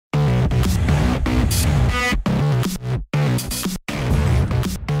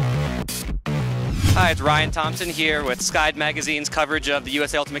Hi, it's Ryan Thompson here with Skyd Magazine's coverage of the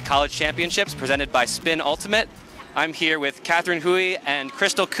USA Ultimate College Championships presented by Spin Ultimate. I'm here with Catherine Hui and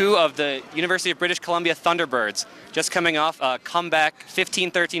Crystal Koo of the University of British Columbia Thunderbirds, just coming off a comeback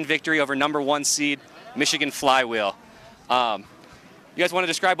 15-13 victory over #1 seed Michigan Flywheel. You guys want to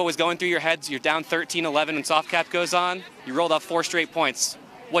describe what was going through your heads? You're down 13-11 when soft cap goes on. You rolled off 4 straight points.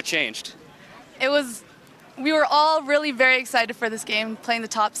 What changed? We were all really very excited for this game, playing the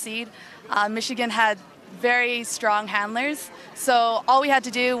top seed. Michigan had very strong handlers, so all we had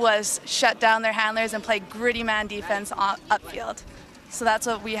to do was shut down their handlers and play gritty man defense upfield. So that's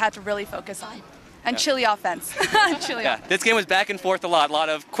what we had to really focus on. And chilly offense. This game was back and forth a lot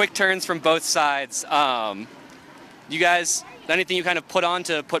of quick turns from both sides. You guys, anything you kind of put on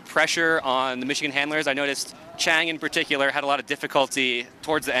to put pressure on the Michigan handlers? I noticed Chang in particular had a lot of difficulty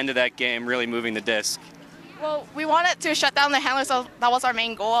towards the end of that game really moving the disc. Well, we wanted to shut down the handlers, so that was our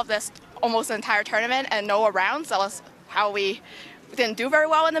main goal of this almost entire tournament, and no rounds. That was how we didn't do very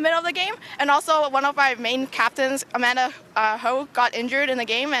well in the middle of the game. And also, one of our main captains, Amanda Ho, got injured in the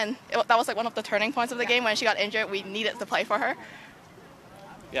game, and that was like one of the turning points of the game. When she got injured, we needed to play for her.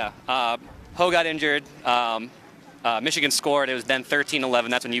 Yeah, Ho got injured. Michigan scored. It was then 13-11.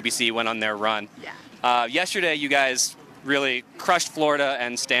 That's when UBC went on their run. Yeah. Yesterday, you guys really crushed Florida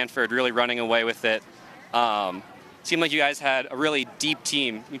and Stanford, really running away with it. Seemed like you guys had a really deep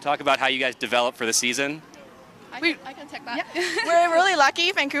team. Can you talk about how you guys developed for the season? I can take that. Yeah. We're really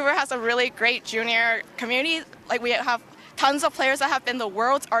lucky. Vancouver has a really great junior community. Like, we have tons of players that have been the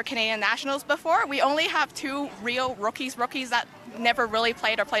Worlds or Canadian Nationals before. We only have 2 real rookies that never really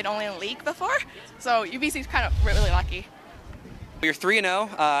played or played only in the league before. So UBC's kind of really lucky. You're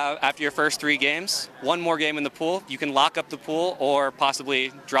 3-0 after your first 3 games. 1 more game in the pool. You can lock up the pool or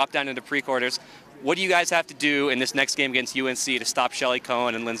possibly drop down into pre-quarters. What do you guys have to do in this next game against UNC to stop Shelley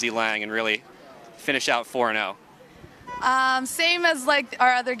Cohen and Lindsay Lang and really finish out 4-0? Same as like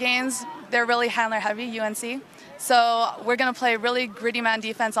our other games, they're really handler heavy, UNC. So we're going to play really gritty man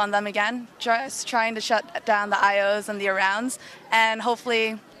defense on them again, just trying to shut down the IOs and the arounds, and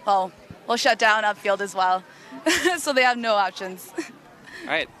hopefully, well, we'll shut down upfield as well, so they have no options. All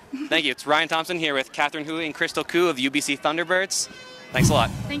right, thank you. It's Ryan Thompson here with Catherine Hui and Crystal Koo of UBC Thunderbirds. Thanks a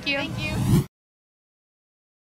lot. Thank you. Thank you.